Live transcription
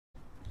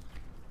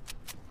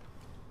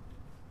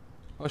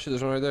Oh shit,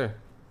 there's one right there.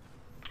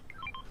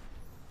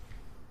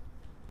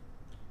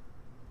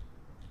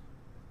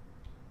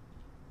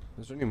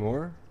 Is there any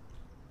more?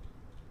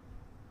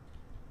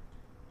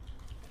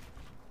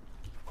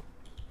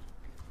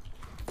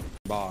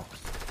 Box.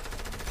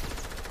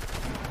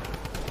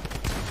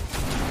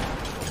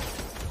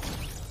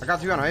 I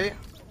got you on height.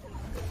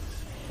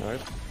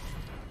 Alright.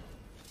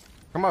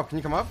 Come up, can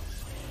you come up?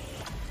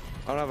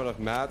 I don't have enough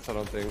mats, I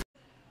don't think.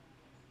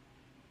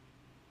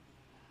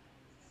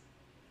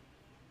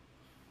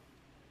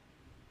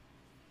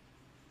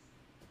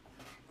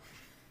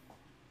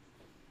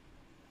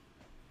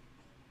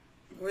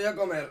 Voy a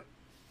comer.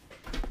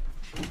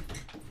 Me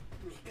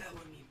cago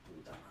en mi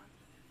puta madre.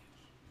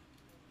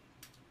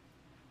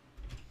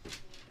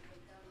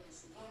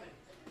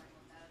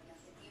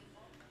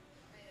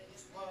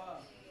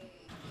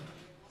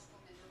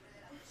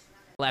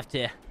 Left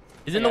here.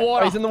 He's in the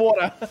water. Oh, he's in the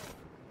water.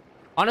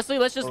 Honestly,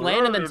 let's just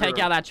land and then take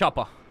out that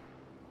chopper.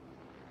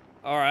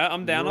 All right,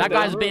 I'm down. That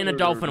guy's being a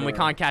dolphin and we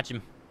can't catch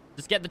him.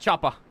 Just get the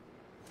chopper.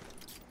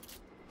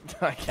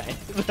 Okay.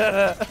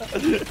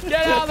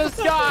 Get out of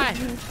the sky!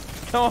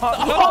 Come on.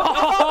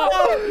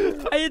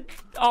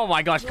 Oh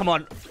my gosh, come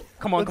on.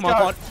 Come on, Let's come on, go.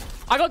 come on.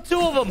 I got 2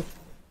 of them.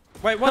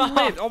 Wait, one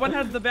lived. Oh, one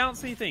had the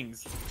bouncy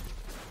things.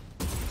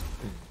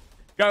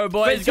 Go,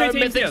 boys. Go,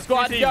 missing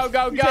squad. Go,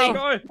 go,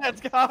 go.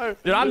 Let's go.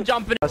 Dude, I'm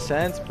jumping.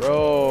 Sens,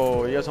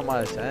 bro. You guys want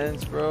my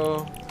Sens,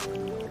 bro?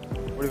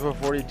 44,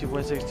 40,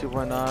 2.6,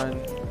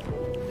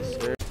 2.9. Yes,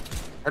 sir.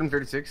 Item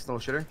 36, little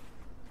shitter.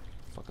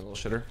 Fucking little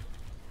shitter.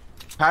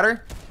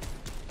 Patter.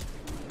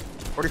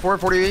 44,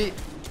 48.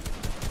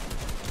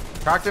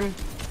 Cracked him.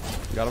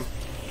 Got him.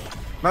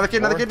 Another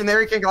kid in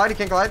there. He can't glide, he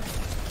can't glide.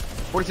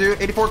 42,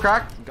 84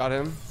 cracked. Got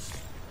him.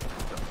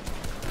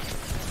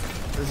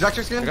 This is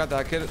extra skin. I got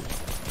that kid.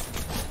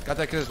 Got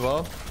that kid as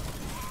well.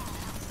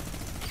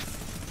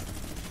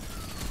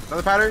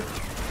 Another patter.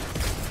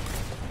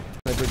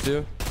 Sniper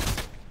too.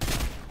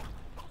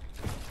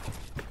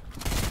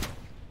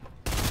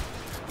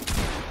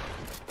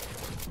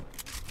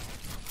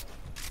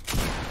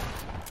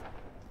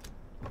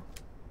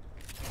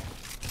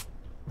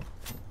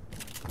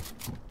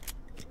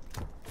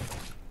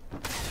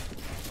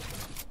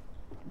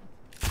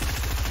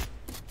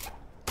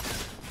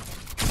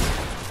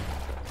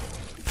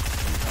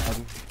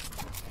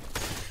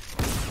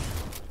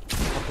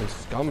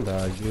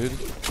 Scumbag, dude.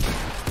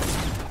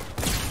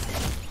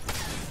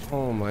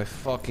 Oh my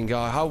fucking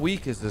god. How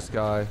weak is this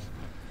guy?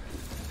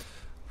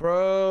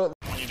 Bro.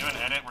 When you do an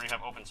edit where you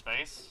have open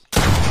space,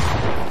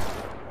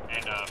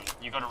 and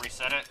you go to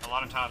reset it, a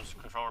lot of times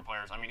controller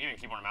players, I mean even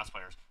keyboard and mouse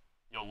players,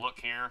 you'll look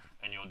here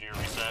and you'll do your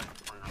reset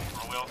for your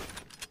control wheel.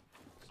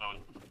 So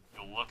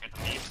you'll look at the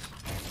piece.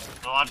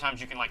 So a lot of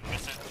times you can like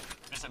miss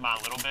it by a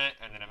little bit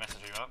and then it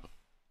messes you up.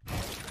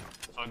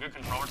 So a good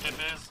controller tip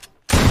is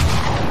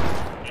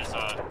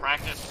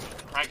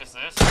practice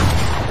this,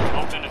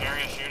 open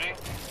area shooting,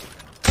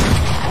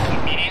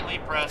 immediately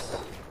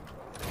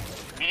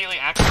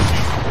after you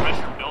press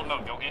your build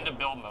mode, go into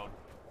build mode,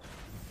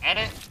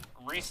 edit,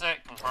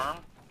 reset, confirm,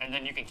 and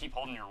then you can keep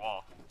holding your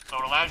wall. So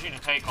it allows you to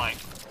take like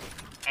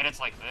edits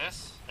like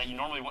this that you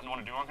normally wouldn't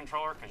want to do on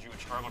controller because you would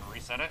struggle to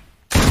reset it.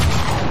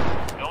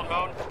 Build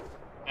mode,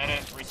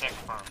 edit, reset,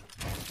 confirm.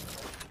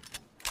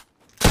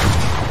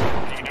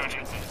 You can do it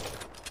instant.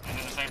 And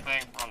then the same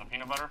thing on the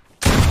peanut butter.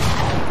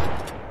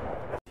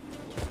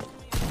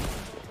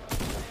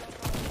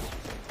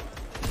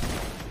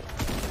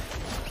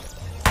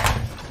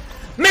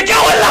 ¡Me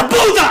cago en la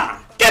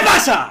puta! ¿Qué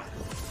pasa?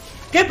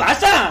 ¿Qué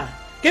pasa?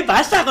 ¿Qué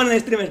pasa con el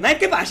stream snipe?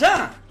 ¿Qué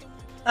pasa?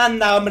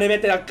 Anda, hombre,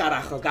 vete al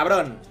carajo,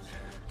 cabrón.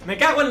 Me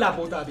cago en la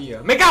puta,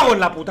 tío. Me cago en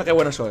la puta, qué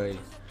bueno soy.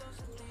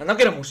 No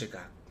quiero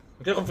música.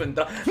 Me quiero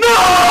concentrar.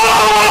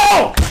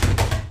 ¡No!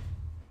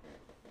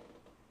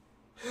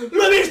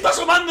 ¡Lo he visto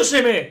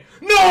asomándoseme!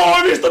 ¡No!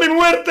 ¡He visto mi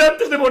muerte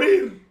antes de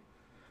morir!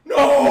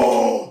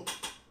 ¡No!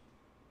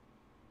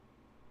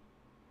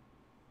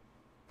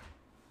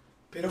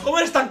 Pero ¿cómo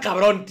eres tan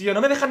cabrón, tío?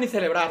 No me dejan ni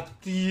celebrar.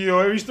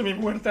 Tío, he visto mi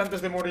muerte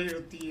antes de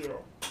morir,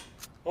 tío.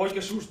 ¡Ay,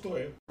 qué susto,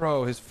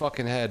 Bro, his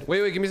fucking head.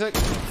 Wait, give me a sec.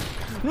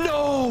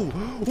 No!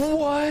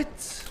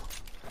 What?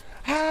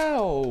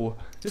 How?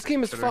 This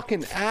game is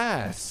fucking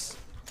ass.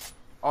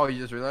 Oh, you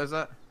just realized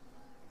that?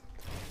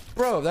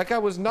 Bro, that guy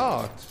was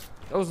knocked.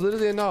 That was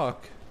literally a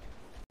knock.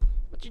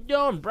 What you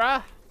doing,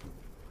 bruh?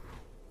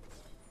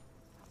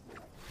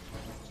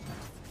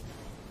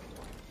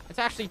 It's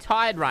actually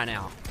tied right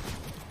now.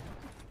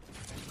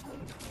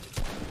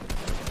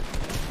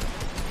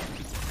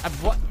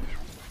 What?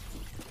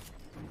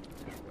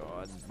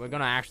 God, we're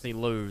gonna actually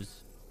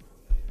lose.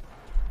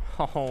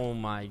 Oh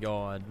my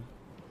god.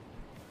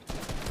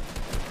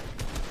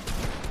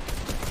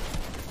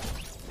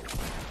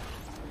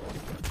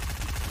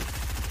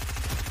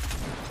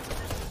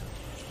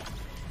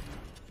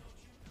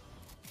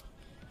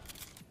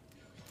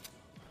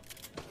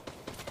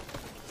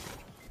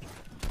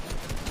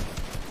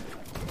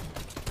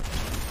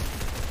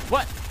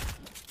 What?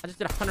 I just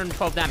did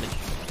 112 damage.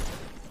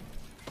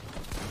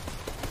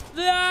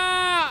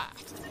 Ah!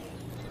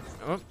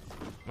 Oh.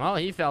 Well,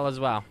 he fell as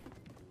well.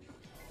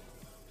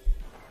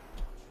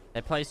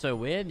 They play so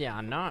weird. Yeah,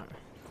 I know.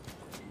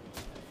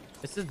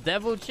 This is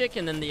Devil Chick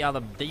and then the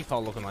other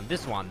default looking one.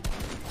 This one.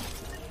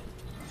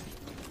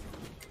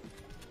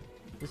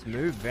 This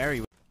move very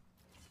weird.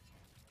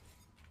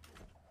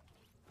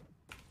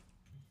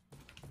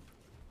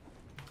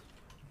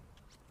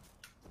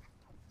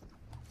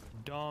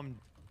 Dumb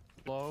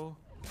blow.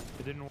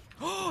 It didn't.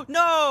 Oh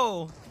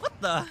no! What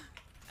the?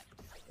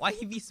 Why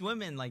he be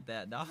swimming like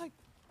that, dog?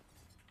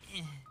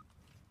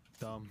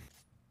 Dumb.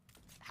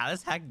 How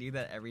does Hack do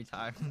that every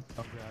time?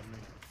 Don't grab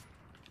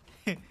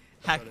me.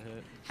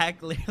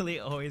 Hack literally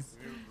always.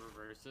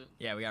 Reverse it.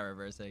 Yeah, we gotta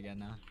reverse it again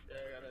now. Yeah,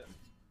 I got it.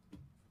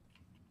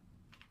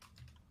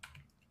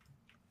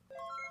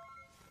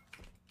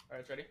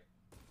 Alright, ready?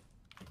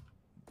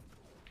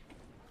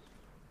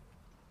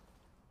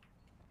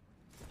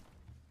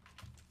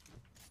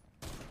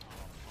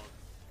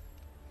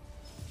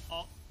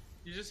 Oh,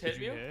 you just hit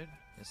me?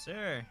 Yes,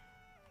 sir.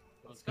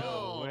 Let's go.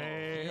 No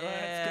way.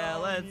 Yeah,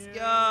 let's Yeah.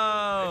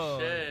 go.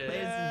 Shit.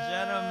 Ladies and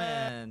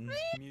gentlemen.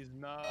 He's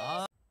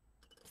not.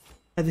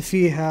 هذه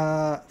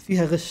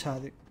فيها غش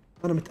هذه.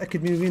 أنا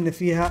متأكد 100% إن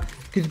فيها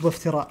كذب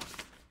وافتراء.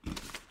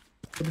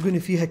 تقولي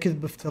فيها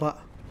كذب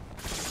وافتراء.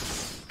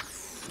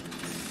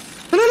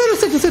 لا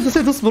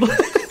نسيت اصبر.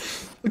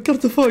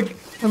 فكرت فوق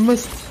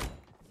حمست.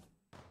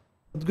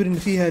 تقول إن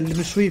فيها اللي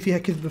من شوي فيها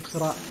كذب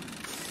وافتراء.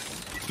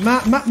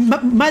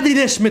 ما أدري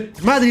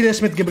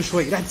ليش مت قبل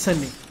شوي راح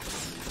تسني.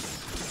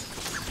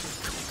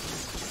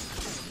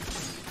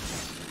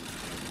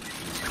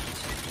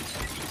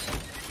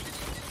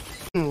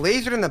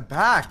 Lasered in the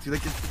back, dude.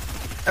 Like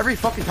every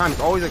fucking time, it's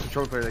always like a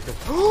control player. Like,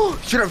 oh,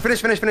 shit!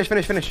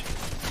 Finish.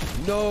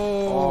 No.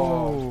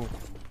 Oh.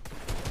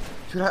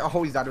 Dude, I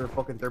always die to a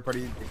fucking third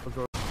party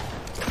control.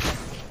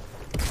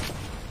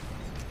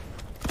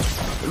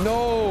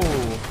 No.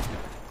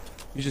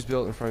 You just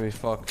built in front of me.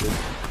 Fuck, dude.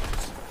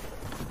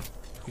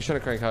 He's trying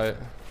to crank height.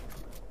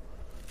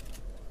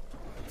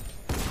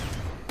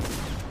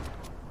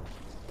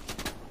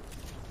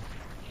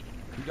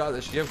 You got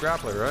this. You have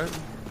grappler, right?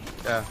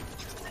 Yeah.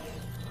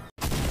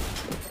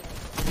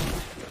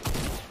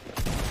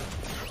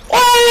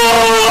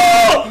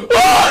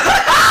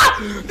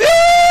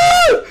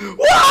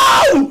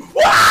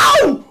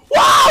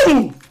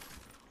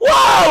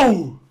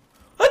 ¡Wow!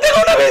 ¡Tengo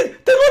una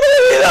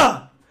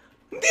vida!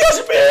 ¡Dios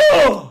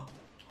mío!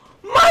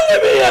 ¡Madre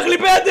mía!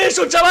 ¡Clipéate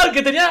eso, chaval!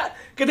 Que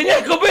tenía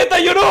escopeta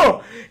y yo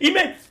no. Y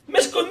me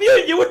escondió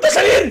y he vuelto a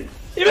salir.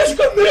 Y me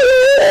escondió.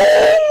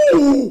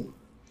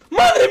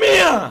 ¡Madre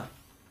mía!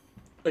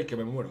 ¡Ay, que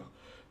me muero!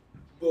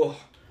 Oh.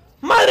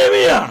 ¡Madre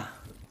mía!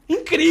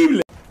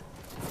 ¡Increíble!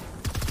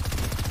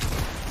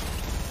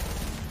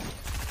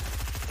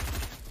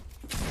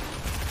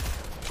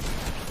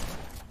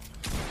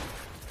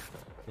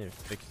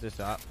 Fix this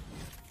up.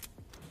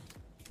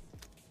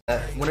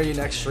 When are you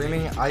next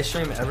streaming? I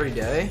stream every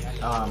day.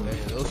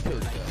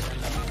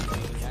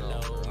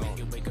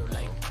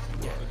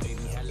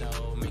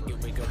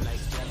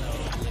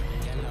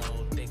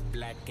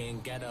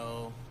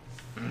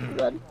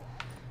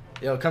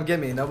 Yo, come get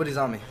me. Nobody's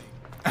on me.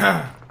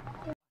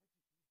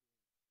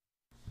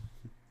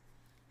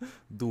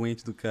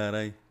 Doente do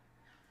caralho.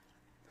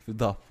 Filho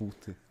da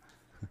puta.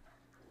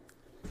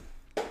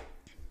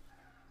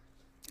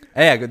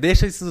 É,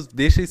 deixa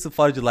isso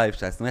fora de live,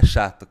 chat. Não é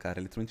chato, cara.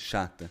 É literalmente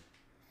chata.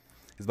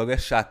 Esse bagulho é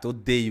chato. Eu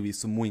odeio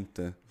isso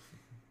muito.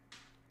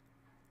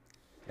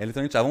 É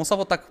literalmente chato. Vamos só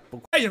voltar...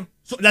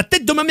 La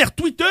tête de ma mère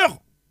Twitter.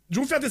 Je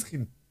vais vous faire des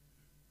screens.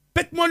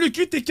 Pète-moi le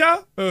cul, TK.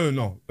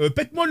 Non.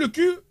 Pète-moi le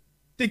cul,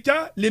 TK.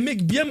 Les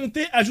mecs bien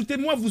montés,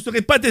 ajoutez-moi, vous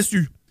serez pas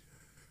déçus.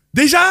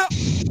 Déjà,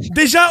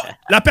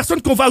 la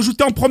personne qu'on va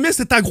ajouter en premier,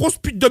 c'est ta grosse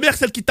pute de mère,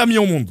 celle qui t'a mis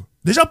au monde.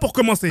 Déjà, pour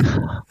commencer.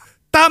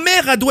 Ta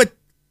mère, elle doit être...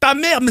 Ta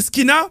mère,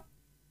 Meskina,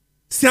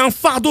 c'est un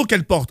fardeau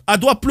qu'elle porte. Elle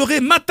doit pleurer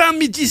matin,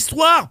 midi,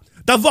 soir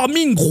d'avoir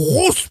mis une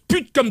grosse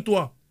pute comme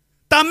toi.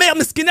 Ta mère,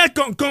 Meskina,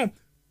 quand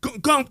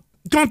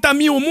t'as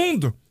mis au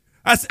monde,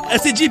 elle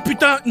s'est dit,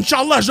 putain,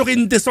 Inch'Allah, j'aurai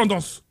une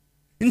descendance.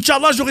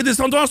 Inch'Allah, j'aurai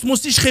descendance. Moi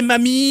aussi, je serai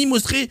mamie. Moi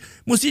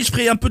aussi, je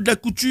ferai un peu de la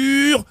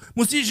couture.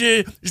 Moi aussi,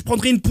 je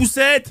prendrai une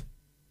poussette.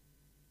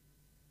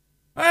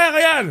 Ouais,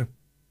 regarde.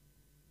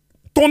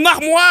 Ton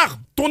armoire,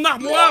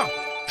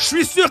 je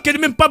suis sûr qu'elle est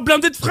même pas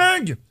blindée de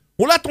fringues.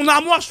 Oh là, ton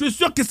armoire, je suis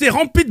sûr que c'est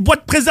rempli de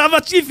boîtes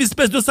préservatifs,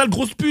 espèce de sale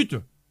grosse pute.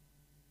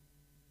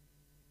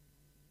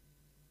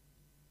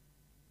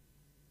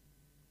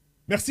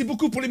 Merci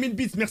beaucoup pour les 1000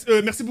 bits.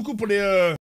 Merci beaucoup pour les...